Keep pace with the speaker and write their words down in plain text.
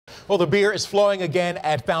Well, the beer is flowing again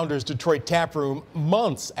at Founders Detroit Taproom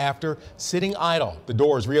months after sitting idle. The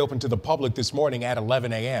doors reopened to the public this morning at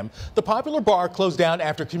 11 a.m. The popular bar closed down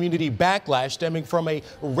after community backlash stemming from a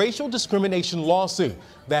racial discrimination lawsuit.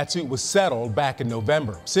 That suit was settled back in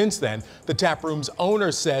November. Since then, the Taproom's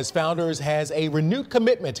owner says Founders has a renewed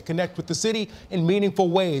commitment to connect with the city in meaningful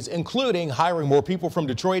ways, including hiring more people from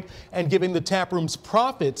Detroit and giving the Taproom's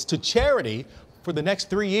profits to charity for the next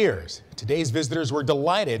 3 years. Today's visitors were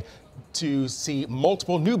delighted to see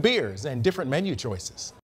multiple new beers and different menu choices.